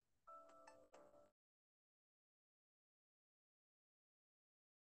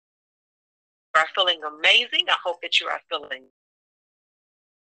are feeling amazing. I hope that you are feeling.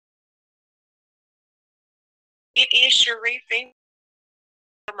 It is Cherie Finger,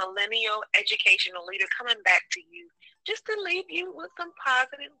 a millennial educational leader, coming back to you just to leave you with some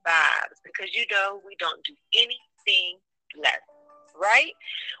positive vibes because you know we don't do anything less. Right?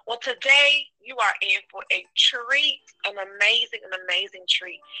 Well, today you are in for a treat, an amazing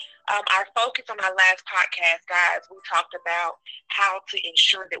treat. Our focus on our last podcast, guys, we talked about how to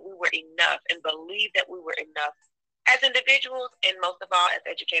ensure that we were enough and believe that we were enough as individuals and most of all as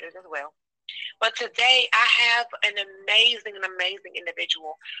educators as well. But today I have an amazing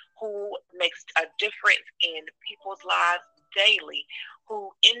individual who makes a difference in people's lives daily,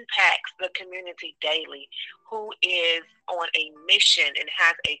 who impacts the community daily, who is on a mission and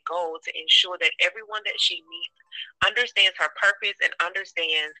has a goal to ensure that everyone that she meets understands her purpose and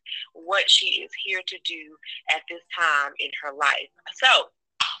understands what she is here to do at this time in her life. So,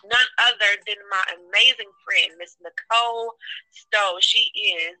 none other than my amazing friend, Miss Nicole Stowe. She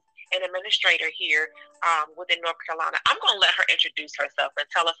is an administrator here within North Carolina. I'm going to let her introduce herself and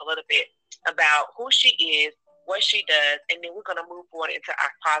tell us a little bit about who she is, what she does, and then we're going to move forward into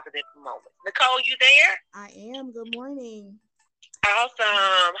our positive moments. Nicole, you there? I am. Good morning.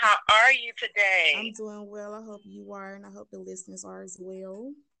 Awesome. How are you I'm today? doing well. I hope you are, and I hope the listeners are as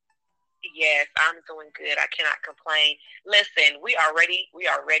well. Yes, I'm doing good. I cannot complain. Listen, we are ready. We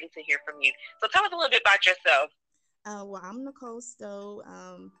are ready to hear from you. So tell us a little bit about yourself. Well, I'm Nicole Stowe.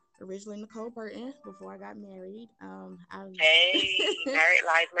 Originally Nicole Burton before I got married. Hey, married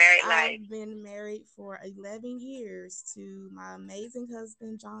life, married life. I've been married for 11 years to my amazing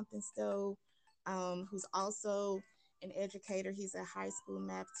husband, Jonathan Stowe, who's also an educator. He's a high school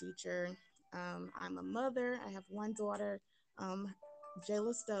math teacher. I'm a mother. I have one daughter, um,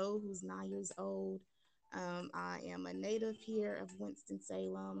 Jayla Stowe, who's 9 years old. I am a native here of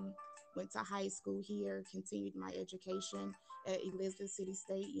Winston-Salem. Went to high school here, continued my education at Elizabeth City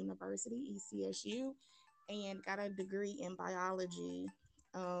State University, ECSU, and got a degree in biology.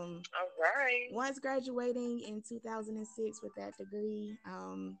 Um, All right. Once graduating in 2006 with that degree,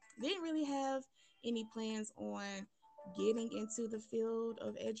 didn't really have any plans on getting into the field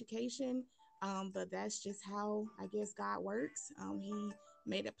of education, but that's just how I guess God works. He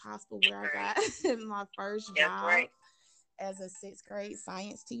made it possible where I Right. got my first That's job right. as a sixth grade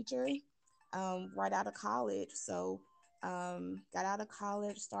science teacher right out of college. So, got out of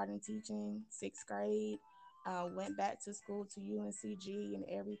college, started teaching sixth grade, went back to school to UNCG and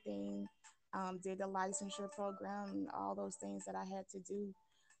everything, did the licensure program and all those things that I had to do.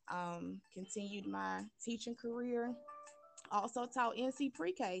 Continued my teaching career. Also taught NC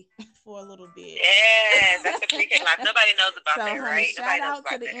pre-K for a little bit. Yes, that's the pre-K life. Nobody knows about So, that, honey, right? shout Nobody knows out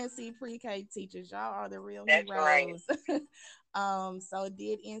to about the that. NC pre-K teachers. Y'all are the real That's right. heroes. So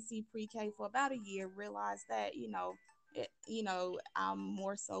did NC pre-K for about a year. Realized that I'm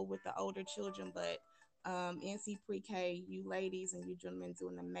more so with the older children, but NC pre-K, you ladies and you gentlemen do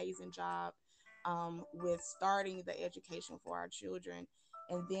an amazing job with starting the education for our children.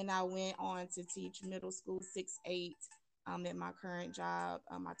 And then I went on to teach middle school 6-8 at my current job.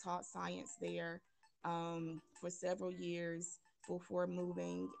 I taught science there for several years before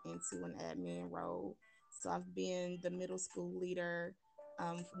moving into an admin role. So I've been the middle school leader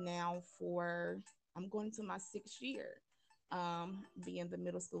now for, I'm going to my 6th year. Being the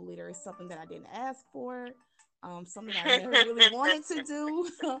middle school leader is something that I didn't ask for, something I never really wanted to do,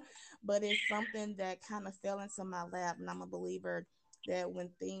 but it's something that kind of fell into my lap. And I'm a believer that when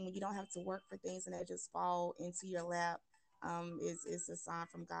you don't have to work for things and they just fall into your lap, is a sign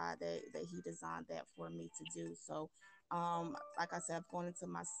from God that He designed that for me to do. So, like I said, I've gone into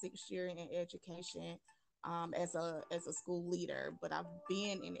my 6th year in education as a school leader, but I've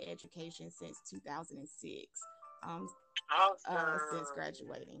been in education since 2006, um, since Awesome.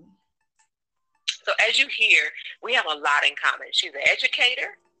 graduating. So as you hear, we have a lot in common. She's an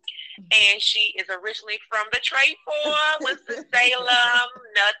educator, and she is originally from the Trade for Winston-Salem,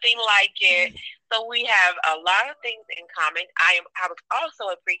 nothing like it. So we have a lot of things in common. I was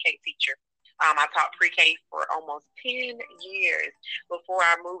also a pre-K teacher. I taught pre-K for almost 10 years before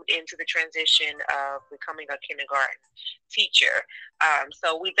I moved into the transition of becoming a kindergarten teacher.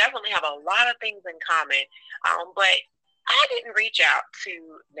 So we definitely have a lot of things in common. But I didn't reach out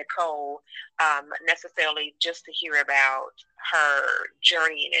to Nicole necessarily just to hear about her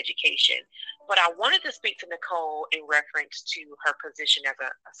journey in education, but I wanted to speak to Nicole in reference to her position as a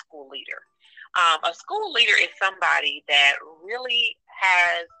school leader. A school leader is somebody that really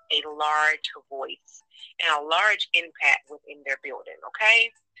has a large voice and a large impact within their building, okay?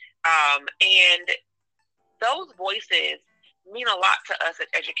 And those voices mean a lot to us as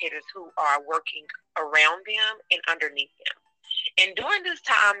educators who are working around them and underneath them. And during this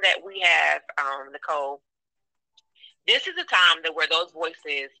time that we have, Nicole, this is a time that where those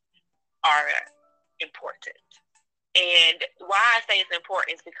voices are important. And why I say it's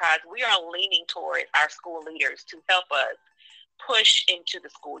important is because we are leaning towards our school leaders to help us push into the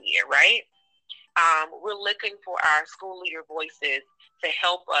school year, right? We're looking for our school leader voices to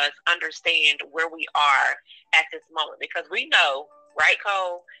help us understand where we are at this moment because we know, right,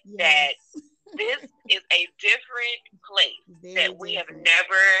 Cole, that Yes. this is a different place Very that we have different.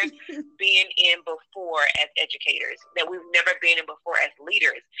 never been in before as educators, that we've never been in before as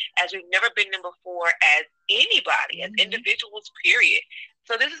leaders, as we've never been in before as anybody, as Mm-hmm. individuals, period.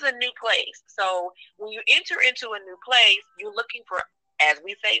 So this is a new place. So when you enter into a new place, you're looking for, as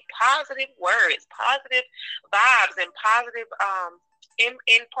we say, positive words, positive vibes, and positive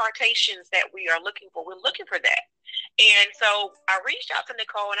impartations that we are looking for. We're looking for that. And so I reached out to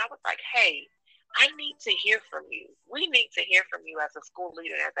Nicole and I was like, hey, I need to hear from you. We need to hear from you as a school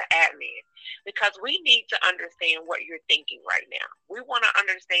leader, as an admin, because we need to understand what you're thinking right now. We want to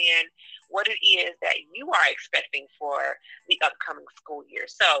understand what it is that you are expecting for the upcoming school year.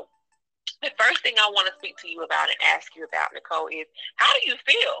 So the first thing I want to speak to you about and ask you about, Nicole, is how do you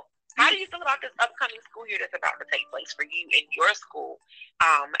feel? How do you feel about this upcoming school year that's about to take place for you in your school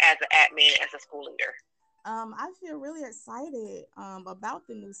as an admin, as a school leader? I feel really excited about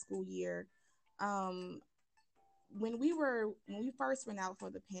the new school year. Um, when we first went out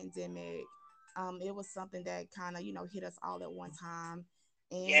for the pandemic, it was something that kind of hit us all at one time,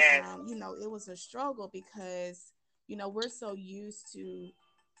 and Yes. it was a struggle because we're so used to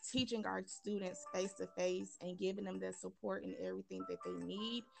teaching our students face to face and giving them the support and everything that they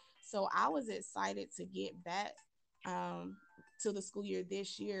need. So I was excited to get back um, to the school year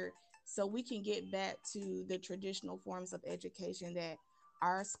this year so we can get back to the traditional forms of education that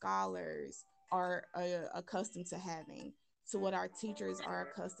our scholars are accustomed to having, to what our teachers are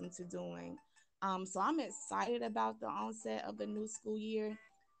accustomed to doing. So I'm excited about the onset of the new school year.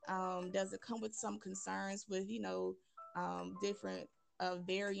 Does it come with some concerns with different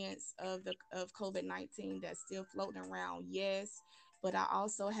variants of COVID-19 that's still floating around? Yes, but I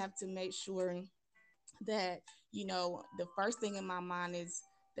also have to make sure that the first thing in my mind is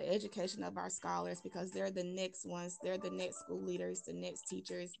the education of our scholars, because they're the next ones, they're the next school leaders, the next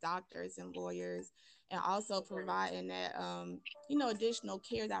teachers, doctors, and lawyers, and also providing that additional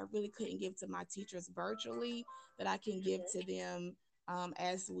care that I really couldn't give to my teachers virtually, that I can give to them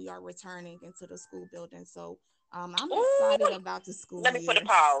as we are returning into the school building. So I'm Ooh, excited about the school let me put a year.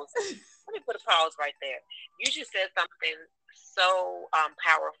 pause. Let me put a pause right there. You just said something so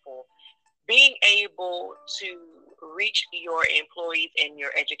powerful. Being able to reach your employees and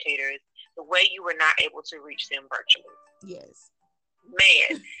your educators the way you were not able to reach them virtually. Yes.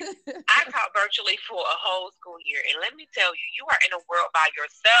 Man, I taught virtually for a whole school year, and let me tell you, you are in a world by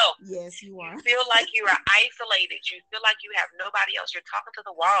yourself. Yes, you You are. feel like you are isolated. You feel like you have nobody else. You're talking to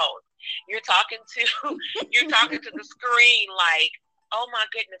the walls. You're talking to you're talking to the screen like, oh my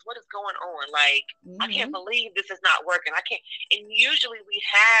goodness, what is going on? Like, I can't Mm-hmm. believe this is not working. I can't. And usually we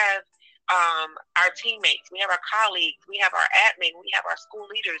have our teammates, we have our colleagues, we have our admin, we have our school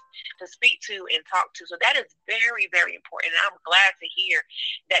leaders to speak to and talk to. So that is very, very important. And I'm glad to hear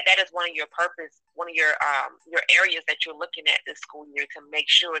that that is one of your purpose, one of your areas that you're looking at this school year to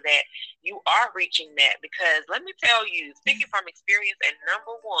make sure that you are reaching that. Because let me tell you, speaking from experience, and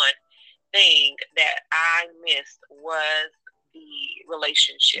number one thing that I missed was the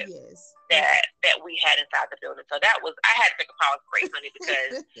relationships Yes. that we had inside the building. So that was, I had to take a pause break, honey,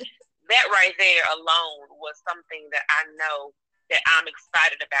 because that right there alone was something that I know that I'm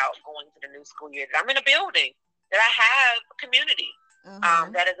excited about going to the new school year. That I'm in a building, that I have community.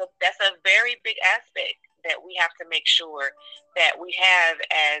 Uh-huh. That's a very big aspect that we have to make sure that we have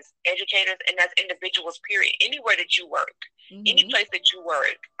as educators and as individuals. Period. Anywhere that you work, any Mm-hmm. place that you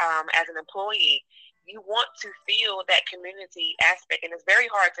work, as an employee, you want to feel that community aspect, and it's very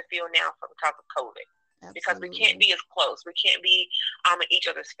hard to feel now because of COVID, because we can't Absolutely. be as close. We can't be in each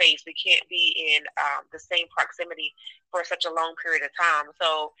other's face. We can't be in the same proximity for such a long period of time.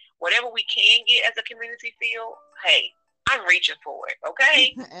 So whatever we can get as a community feel, hey, I'm reaching for it.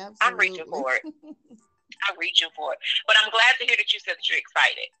 Okay, I'm reaching Absolutely. for it. I'm reaching for it. But I'm glad to hear that you said that you're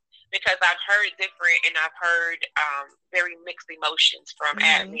excited, because I've heard different, and I've heard very mixed emotions from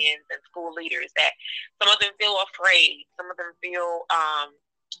Mm-hmm. admins and school leaders, that some of them feel afraid, some of them feel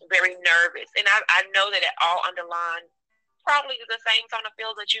very nervous. And I know that it all underlined probably the same tone of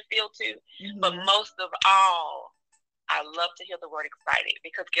feels that you feel too. But Mm-hmm. most of all, I love to hear the word excited,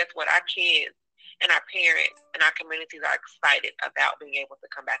 because guess what? Our kids and our parents and our communities are excited about being able to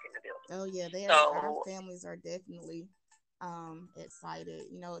come back in the building. Oh yeah, our So, families are definitely excited.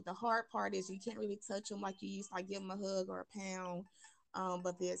 You know, the hard part is you can't really touch them like you used to, like give them a hug or a pound.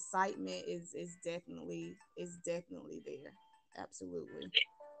 But the excitement is definitely there. Absolutely.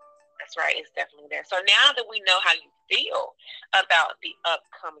 that's right. It's definitely there. So now that we know how you feel about the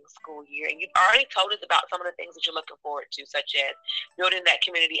upcoming school year, and you've already told us about some of the things that you're looking forward to, such as building that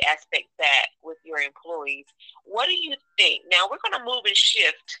community aspect back with your employees, what do you think? Now we're going to move and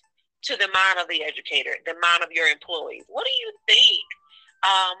shift to the mind of the educator, the mind of your employees. What do you think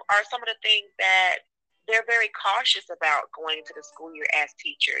are some of the things that they're very cautious about going into the school year as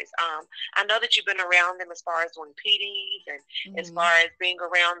teachers? I know that you've been around them as far as doing PDs and as Mm-hmm. far as being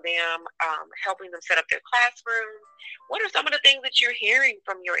around them, helping them set up their classrooms. What are some of the things that you're hearing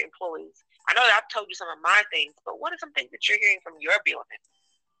from your employees? I know that I've told you some of my things, but what are some things that you're hearing from your building?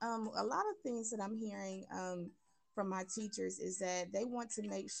 A lot of things that I'm hearing from my teachers is that they want to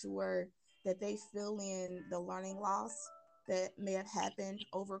make sure that they fill in the learning loss that may have happened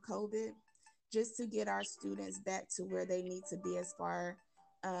over COVID, just to get our students back to where they need to be as far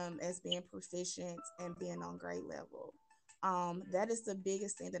as being proficient and being on grade level. That is the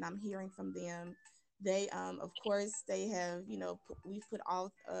biggest thing that I'm hearing from them. They, of course, they have, we've put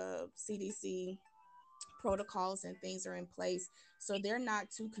all CDC protocols and things are in place, so they're not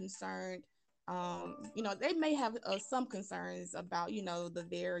too concerned. They may have some concerns about the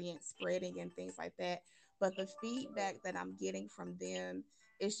variant spreading and things like that, but the feedback that I'm getting from them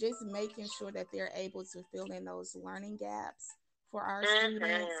is just making sure that they're able to fill in those learning gaps for our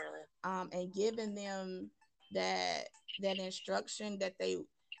students, Mm-hmm. and giving them that instruction that they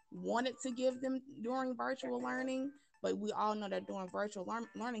wanted to give them during virtual learning. But we all know that during virtual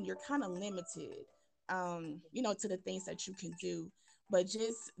learning, you're kind of limited, to the things that you can do. But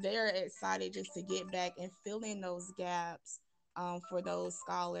just they're excited just to get back and fill in those gaps for those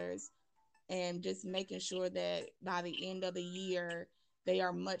scholars, and just making sure that by the end of the year, they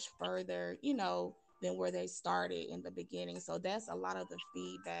are much further, than where they started in the beginning. So that's a lot of the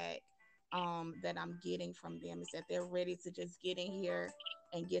feedback that I'm getting from them, is that they're ready to just get in here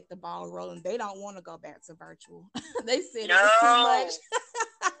and get the ball rolling. They don't want to go back to virtual. They said it was too much.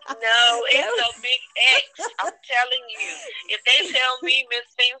 No. No, it's a big X. I'm telling you. If they tell me, Miss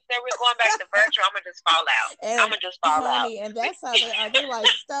Finster, we're going back to virtual, I'm gonna just fall out. I'm And gonna just fall out. honey, and that's how they are. They're like,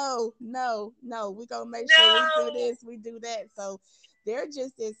 so no, no, we gonna make sure we do No. this, we do that. So they're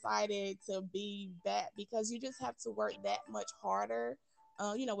just excited to be back, because you just have to work that much harder,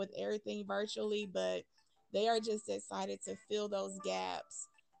 with everything virtually. But they are just excited to fill those gaps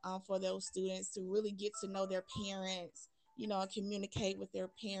for those students to really get to know their parents, and communicate with their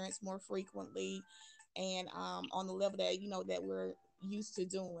parents more frequently, and on the level that that we're used to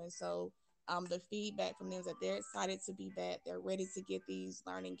doing. So the feedback from them is that they're excited to be back. They're ready to get these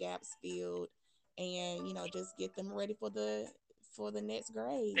learning gaps filled, and just get them ready for the next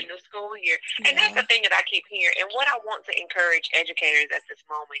grade. In the school year. And that's Yeah. the thing that I keep hearing. And what I want to encourage educators at this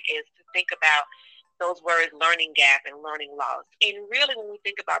moment is to think about those words learning gap and learning loss. And really, when we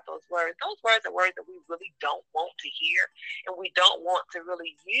think about those words are words that we really don't want to hear and we don't want to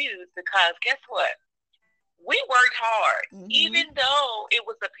really use, because guess what? We worked hard, Mhm. even though it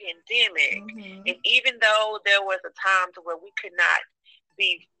was a pandemic, Mhm. and even though there was a time to where we could not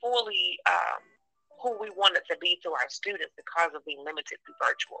be fully who we wanted to be to our students because of being limited to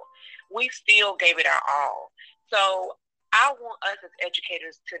virtual. We still gave it our all. So I want us as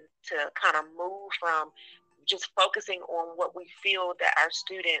educators to kind of move from just focusing on what we feel that our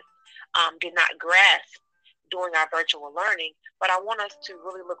students did not grasp during our virtual learning, but I want us to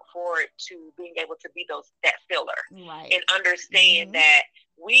really look forward to being able to be that filler Right. and understand Mhm. that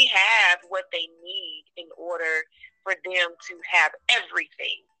we have what they need in order for them to have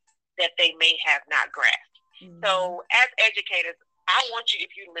everything that they may have not grasped. Mhm. So, as educators, I want you,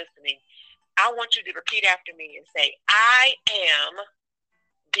 if you're listening, I want you to repeat after me and say, I am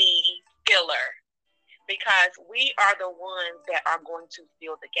the filler, because we are the ones that are going to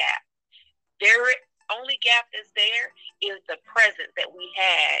fill the gap. Their only gap that's there is the presence that we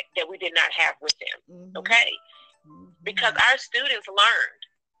had that we did not have with them. Mhm. Okay? Because Mhm. our students learned.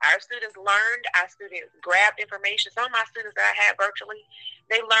 Our students learned, our students grabbed information. Some of my students that I had virtually,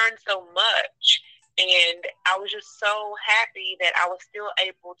 they learned so much. And I was just so happy that I was still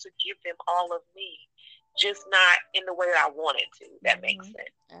able to give them all of me, just not in the way that I wanted to. That makes Mhm.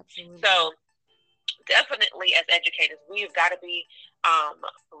 sense. Absolutely. So definitely as educators, we've got to be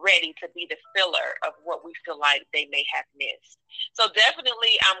ready to be the filler of what we feel like they may have missed. So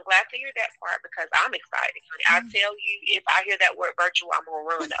definitely, I'm glad to hear that part because I'm excited. Honey. I tell you, if I hear that word virtual, I'm gonna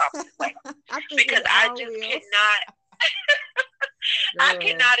run the opposite way I think we because I all just will. cannot. I Girl.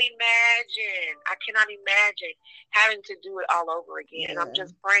 cannot imagine. I cannot imagine having to do it all over again. And I'm Yeah.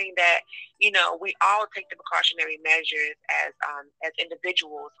 just praying that we all take the precautionary measures as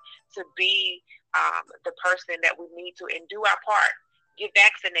individuals to be the person that we need to and do our part. Get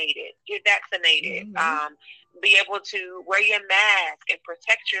vaccinated. Get vaccinated. Mm-hmm. Be able to wear your mask and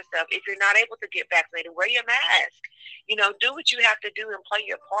protect yourself. If you're not able to get vaccinated, wear your mask. Do what you have to do and play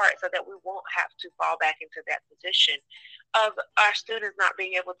your part so that we won't have to fall back into that position of our students not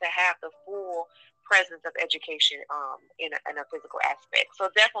being able to have the full presence of education in a physical aspect. So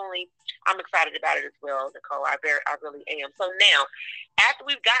definitely, I'm excited about it as well, Nicole. I really am. So now, after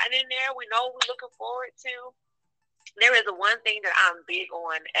we've gotten in there, we know what we're looking forward to. There is one thing that I'm big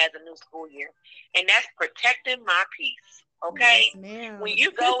on as a new school year, and that's protecting my peace. Yes, Okay, when ma'am.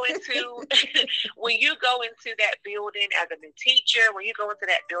 you go into when you go into that building as a new teacher, when you go into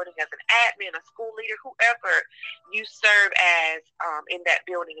that building as an admin, a school leader, whoever you serve as in that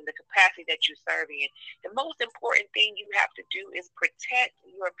building in the capacity that you serve in, the most important thing you have to do is protect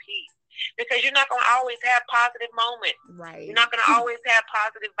your peace because you're not going to always have positive moments. You're Right. not going to always have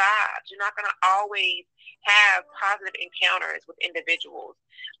positive vibes. You're not going to always have positive encounters with individuals.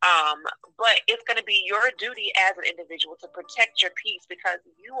 Um, but it's going to be your duty as an individual to protect your peace because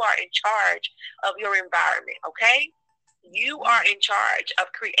you are in charge of your environment, okay? Yes, You ma'am. are in charge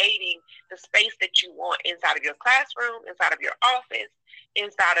of creating the space that you want inside of your classroom, inside of your office,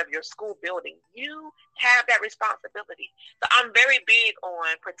 inside of your school building. You have that responsibility. So I'm very big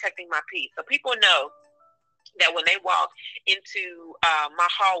on protecting my peace. So people know that when they walk into my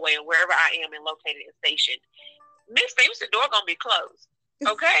hallway or wherever I am and located in station, Miss Famous, the door gonna be closed.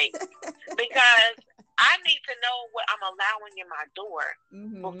 Okay? Because I need to know what I'm allowing in my door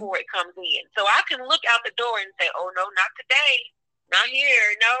Mm-hmm. before it comes in. So I can look out the door and say, oh no, not today. Not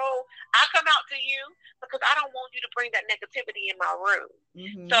here. No. I come out to you because I don't want you to bring that negativity in my room.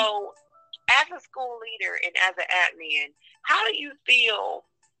 Mm-hmm. So as a school leader and as an admin, how do you feel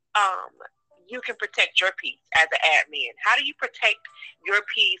um, you can protect your peace as an admin? How do you protect your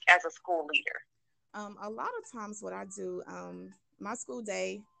peace as a school leader? A lot of times what I do, my school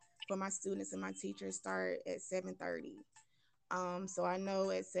day for my students and my teachers start at 7:30. So I know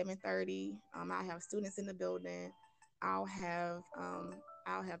at 7:30, I have students in the building. I'll have um,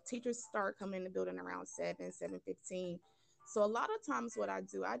 I'll have teachers start coming in the building around 7:15. So a lot of times what I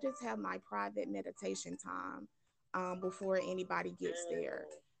do, I just have my private meditation time before anybody gets there.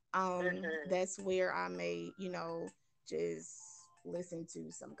 Mm-hmm. That's where I may, just listen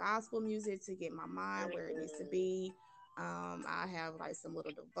to some gospel music to get my mind where it needs to Mm-hmm. be. I have like some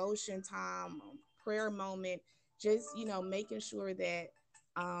little devotion time, prayer moment, just making sure that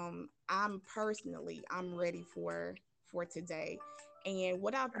I'm ready for today. And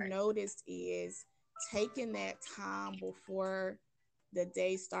what I've Right. noticed is taking that time before the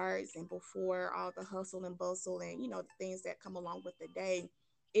day starts and before all the hustle and bustle and the things that come along with the day,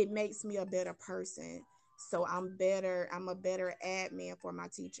 it makes me a better person. So I'm a better admin for my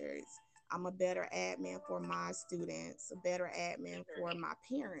teachers. I'm a better admin for my students, a better admin for Mm-hmm. my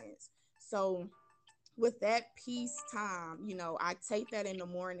parents. So with that peace time, I take that in the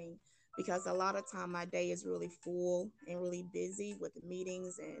morning because a lot of time my day is really full and really busy with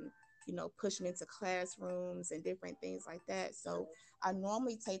meetings and pushing into classrooms and different things like that. So I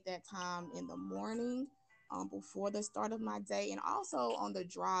normally take that time in the morning before the start of my day and also on the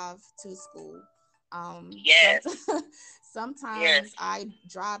drive to school. Yes. Sometimes Yes. I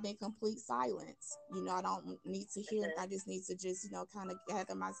drive in complete silence. I don't need to hear. I Mm-hmm. just need to just kind of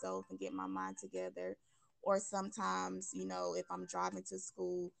gather myself and get my mind together. Or sometimes, if I'm driving to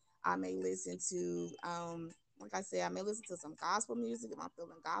school, I may listen to, like I said, I may listen to some gospel music if I'm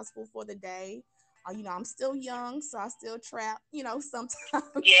feeling gospel for the day. I'm still young, so I still trap, sometimes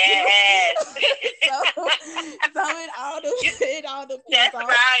too. Yes. so, so You, it all depends that's on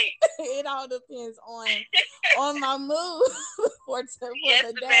right. it all depends on my mood for Yes,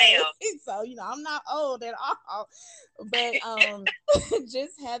 the day. ma'am. So I'm not old at all, but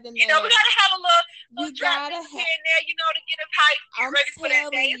just having We that, gotta have a little you trap gotta music have. here and there, to get us hyped, get I'm ready for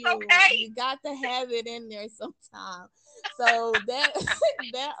that day. telling It's you, okay. you got to have it in there sometime. So that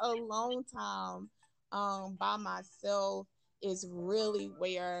that alone time by myself is really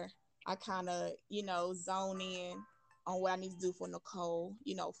where I kind of, zone in on what I need to do for Nicole,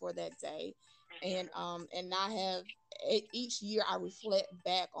 for that day. And I have each year I reflect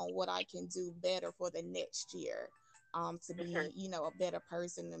back on what I can do better for the next year. to Mhm. be, a better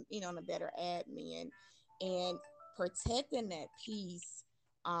person and, and a better admin. And protecting that peace,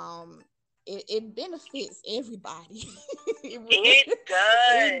 um, it benefits everybody. it, It re-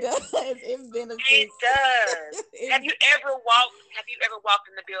 it does. does. It It benefits. does. it, Have you ever walked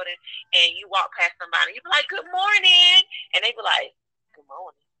in the building and you walk past somebody, you be like, "Good morning," and they be like, "Good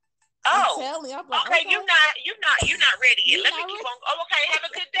morning." I'm Oh, telling you, I'm like, okay. okay, You're not ready yet. you're Let me not keep ready. on. Oh, okay. Have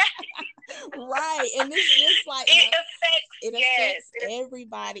a good day. Right. And it's just like, It affects. it Yes. affects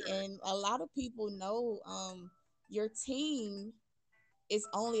everybody. Mhm. And a lot of people know, your team is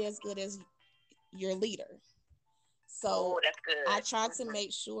only as good as your leader. So Oh, that's I good. try to Mhm.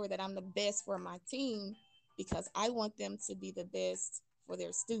 make sure that I'm the best for my team because I want them to be the best for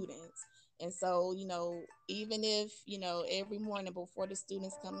their students. And so, even if, every morning before the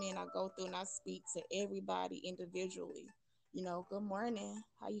students come in, I go through and I speak to everybody individually. Good morning.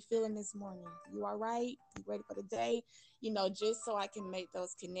 How you feeling this morning? You all right? You ready for the day? Just so I can make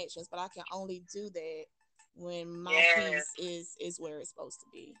those connections, but I can only do that when my Yes. piece is where it's supposed to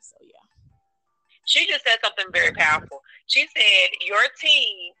be. So She just said something very powerful. She said, "Your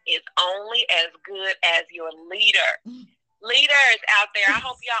team is only as good as your leader." yeah. Leaders out there, I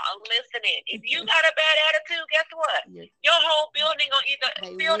hope y'all are listening. If you got a bad attitude, guess what? You're, Your whole building gonna either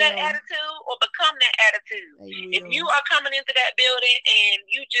they feel that will. attitude or become that attitude. They If you will. are coming into that building and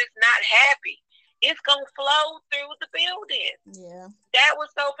you just not happy, it's gonna flow through the building. Yeah. That was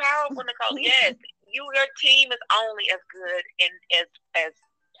so powerful, Nicole. Yes, your team is only as good and as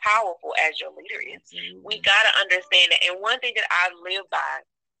powerful as your leader is. We Absolutely. gotta understand that. And one thing that I live by,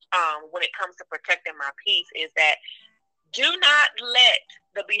 when it comes to protecting my peace, is that do not let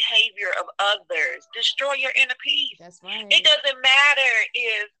the behavior of others destroy your inner peace. That's It right. doesn't matter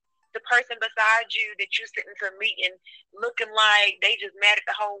if the person beside you that you're sitting to a meeting looking like they just mad at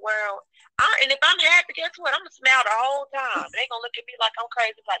the whole world. And if I'm happy, guess what? I'm gonna smile the whole time. They gonna look at me like I'm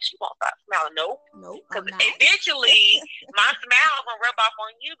crazy, like she won't stop smiling. Nope. Nope, Because I'm not. eventually my smile gonna rub off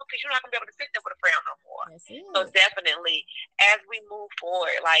on you because you're not gonna be able to sit there with a frown no more. That's So it. definitely, as we move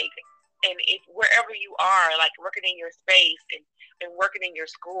forward, like, and if wherever you are, like working in your space and working in your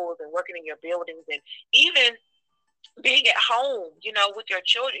schools and working in your buildings and even being at home, with your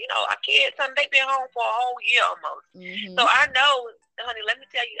children, our kids, they've been home for a whole year almost. So Mm-hmm. I know, honey, let me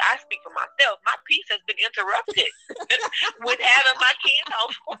tell you, I speak for myself. My peace has been interrupted with having my kids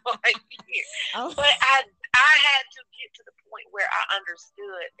home for a year. Oh. But I had to get to the point where I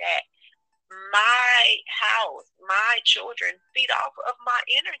understood that my house, my children feed off of my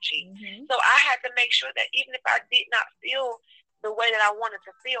energy. Mm-hmm. So I had to make sure that even if I did not feel the way that I wanted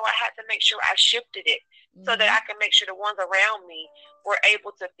to feel, I had to make sure I shifted it so that Mm-hmm. I can make sure the ones around me were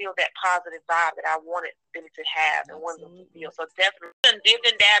able to feel that positive vibe that I wanted them to have and wanted them to Absolutely. feel. So definitely dipped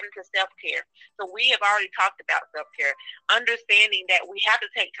and dabbed into self-care. So we have already talked about self-care, understanding that we have to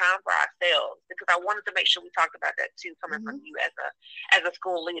take time for ourselves because I wanted to make sure we talked about that too, coming Mm-hmm. from you as a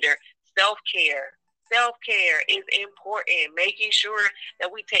school leader. Self-care. Self-care is important, making sure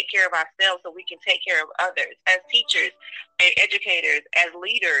that we take care of ourselves so we can take care of others. As teachers and educators, as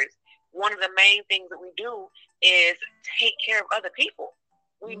leaders, one of the main things that we do is take care of other people.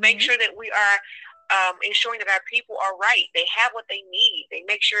 We make Mm-hmm. sure that we are ensuring that our people are right. They have what they need. They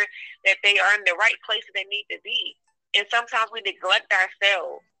make sure that they are in the right place that they need to be. And sometimes we neglect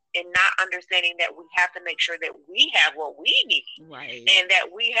ourselves and not understanding that we have to make sure that we have what we need Right. and that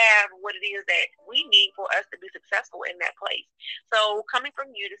we have what it is that we need for us to be successful in that place. So, coming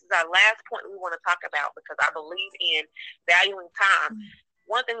from you, this is our last point we want to talk about because I believe in valuing time.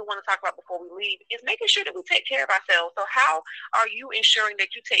 One thing we want to talk about before we leave is making sure that we take care of ourselves. So, how are you ensuring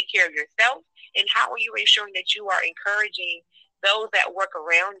that you take care of yourself, and how are you ensuring that you are encouraging those that work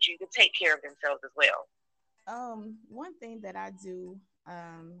around you to take care of themselves as well? One thing that I do,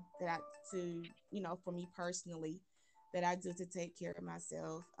 that I to for me personally, that I do to take care of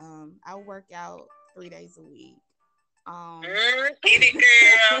myself, I work out 3 days a week. Um, Get it,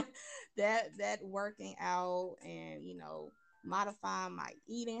 girl. that working out and modifying my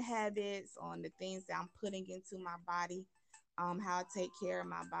eating habits on the things that I'm putting into my body, how I take care of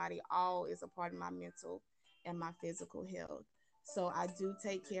my body, all is a part of my mental and my physical health. So I do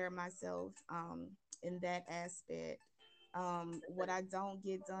take care of myself, in that aspect. What I don't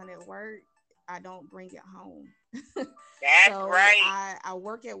get done at work, I don't bring it home. That's So right. I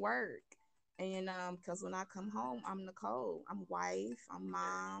work at work. And because when I come home, I'm Nicole. I'm wife, I'm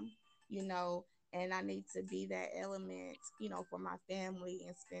mom, you know, and I need to be that element, for my family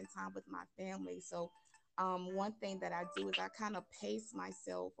and spend time with my family. So one thing that I do is I kind of pace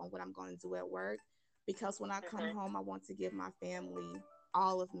myself on what I'm going to do at work because when I come Mm-hmm. home, I want to give my family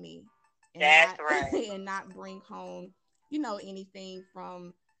all of me. and That's not right. and not bring home, anything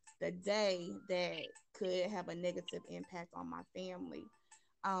from the day that could have a negative impact on my family.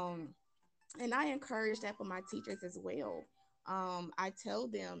 Um, and I encourage that for my teachers as well. I tell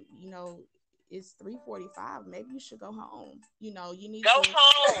them, it's 3:45. Maybe you should go home. You need Go to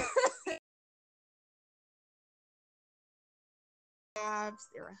home. wives,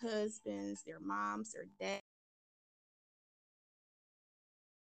 their husbands, their moms, their dads.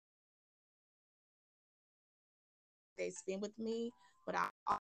 They spend with me, but I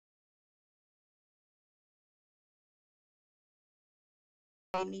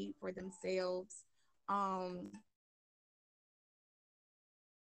need for themselves. Um,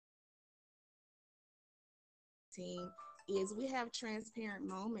 Team is we have transparent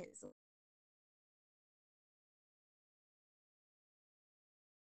moments.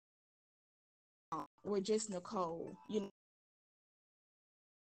 We're just Nicole, and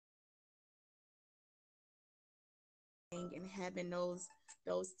having those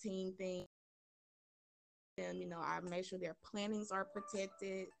team things. Them, I make sure their plannings are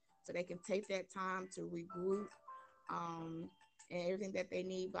protected so they can take that time to regroup, um, and everything that they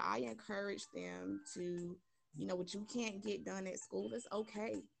need. But I encourage them to, what you can't get done at school is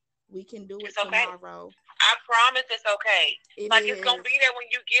okay. We can do it It's okay. tomorrow. I promise it's okay. It Like, it's gonna is. be there when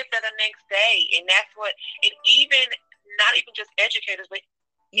you get there the next day, and that's what. And even not even just educators, but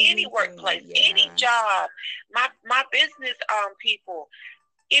any workplace, Anything, any yeah. job. My business people.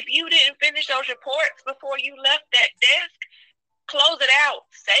 If you didn't finish those reports before you left that desk, close it out,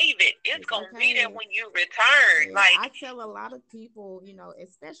 save it. It's gonna be there okay. when you return. Yeah, Like, I tell a lot of people,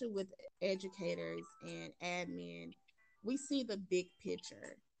 especially with educators and admin, we see the big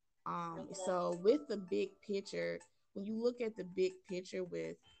picture. So with the big picture, when you look at the big picture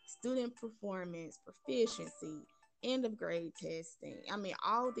with student performance, proficiency, end of grade testing, I mean,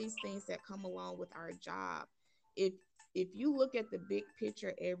 all these things that come along with our job, if if you look at the big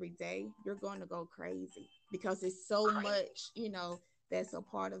picture every day, you're going to go crazy because it's so much, that's a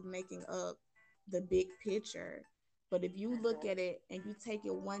part of making up the big picture. But if you look at it and you take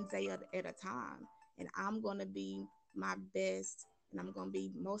it one day at a time, and I'm going to be my best and I'm going to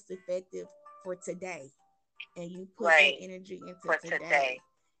be most effective for today, and you put that right, energy into for today, today.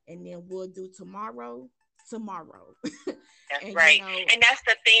 and then we'll do tomorrow. That's And right. And that's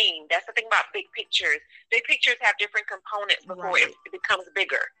the thing. That's the thing about big pictures. Big pictures have different components before right. it becomes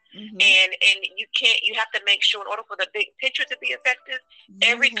bigger. Mm-hmm. And you have to make sure in order for the big picture to be effective,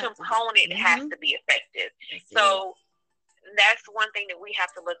 every component has to be effective. That's so that's one thing that we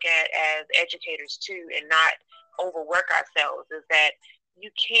have to look at as educators too, and not overwork ourselves, is that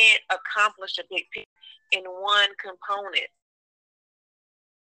you can't accomplish a big picture in one component.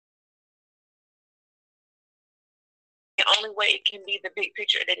 The only way it can be the big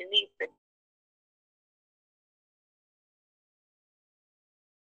picture that it needs to.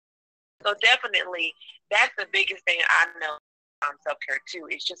 So definitely, that's the biggest thing I know. Self-care too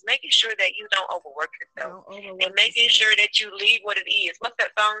is just making sure that you don't overwork yourself, and making sure that you leave what it is. What's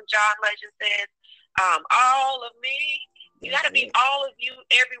that song John Legend says? All of me. You got to be all of you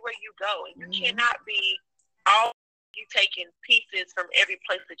everywhere you go, and you cannot be all you taking pieces from every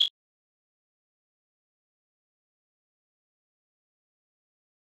place that you.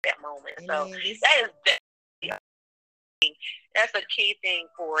 That moment. So that is definitely, that's a key thing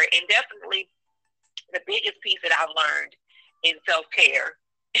for it, and definitely the biggest piece that I've learned in self-care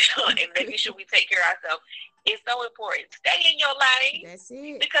and making sure we take care of ourselves is so important. Stay in your lane. That's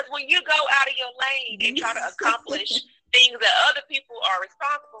it. Because when you go out of your lane and try to accomplish things that other people are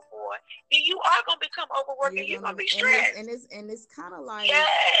responsible for, then you are going to become overworked and you're going to be stressed. And it's kind of like,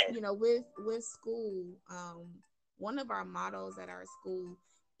 with school, one of our mottos at our school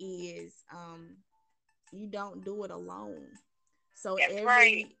is you don't do it alone. So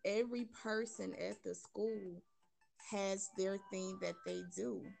every person at the school has their thing that they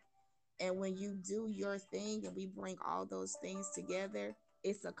do. And when you do your thing and we bring all those things together,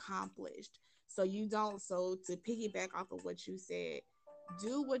 it's accomplished. So to piggyback off of what you said,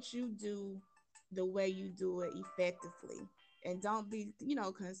 do what you do the way you do it effectively. And don't be,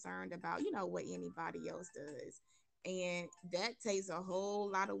 concerned about, what anybody else does. And that takes a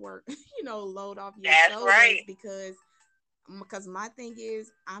whole lot of work, load off your shoulders, because my thing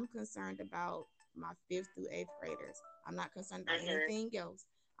is I'm concerned about my 5th through 8th graders. I'm not concerned about anything else.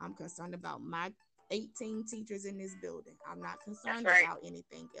 I'm concerned about my 18 teachers in this building. I'm not concerned about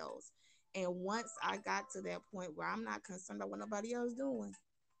anything else. And once I got to that point where I'm not concerned about what nobody else doing,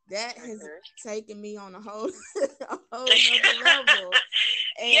 that has taken me on a whole other level.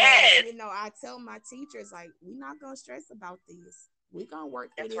 And I tell my teachers, like, we're not gonna stress about this. We're gonna work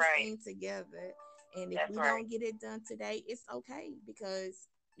through That's this right. thing together. And if That's we right. don't get it done today, it's okay because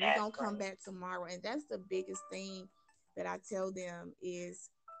we're That's gonna come right. back tomorrow. And that's the biggest thing that I tell them is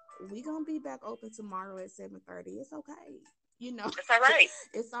we gonna be back open tomorrow at 7:30. It's okay. You know, It's all right.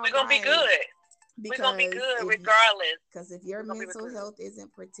 it's all We're gonna be right good. We're gonna be because good regardless. if your We're gonna be mental good. health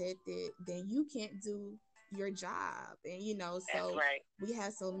isn't protected, then you can't do your job. And That's so right. we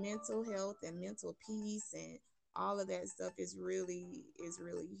have some mental health and mental peace and all of that stuff is really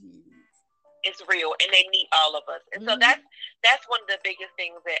huge. It's real, and they need all of us. And so Hmm. that's one of the biggest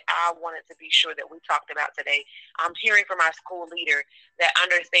things that I wanted to be sure that we talked about today. I'm hearing from our school leader that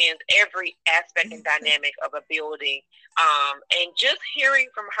understands every aspect and dynamic of a building, and just hearing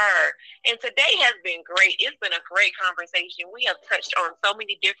from her. And today has been great. It's been a great conversation. We have touched on so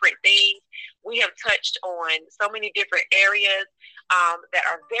many different things. We have touched on so many different areas, that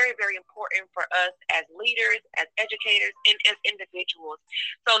are very, very important for us as leaders, as educators, and as individuals.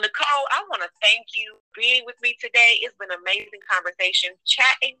 So, Nicole, I want to thank you for being with me today. It's been an amazing conversation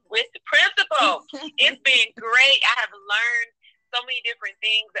chatting with the principal. It's been great. I have learned so many different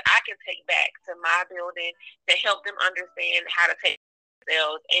things that I can take back to my building to help them understand how to take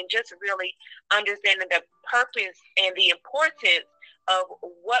themselves and just really understanding the purpose and the importance of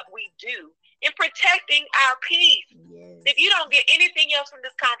what we do in protecting our peace. Yes. If you don't get anything else from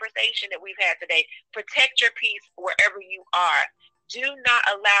this conversation that we've had today, protect your peace wherever you are. Do not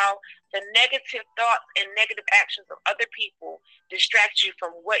allow the negative thoughts and negative actions of other people distract you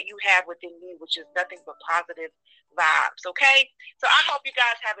from what you have within you, which is nothing but positive vibes. Okay? So I hope you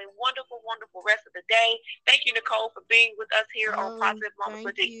guys have a wonderful, wonderful rest of the day. Thank you, Nicole, for being with us here on Oh, Positive Moments thank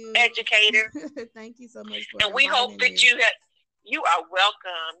with the you. Educator. Thank you so much for And we hope inviting that me. you are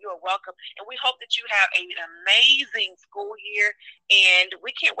welcome. You are welcome. And we hope that you have an amazing school year. And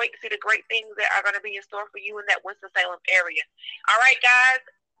we can't wait to see the great things that are going to be in store for you in that Winston-Salem area. All right, guys.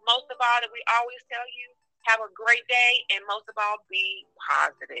 Most of all, that we always tell you, have a great day. And most of all, be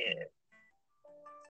positive.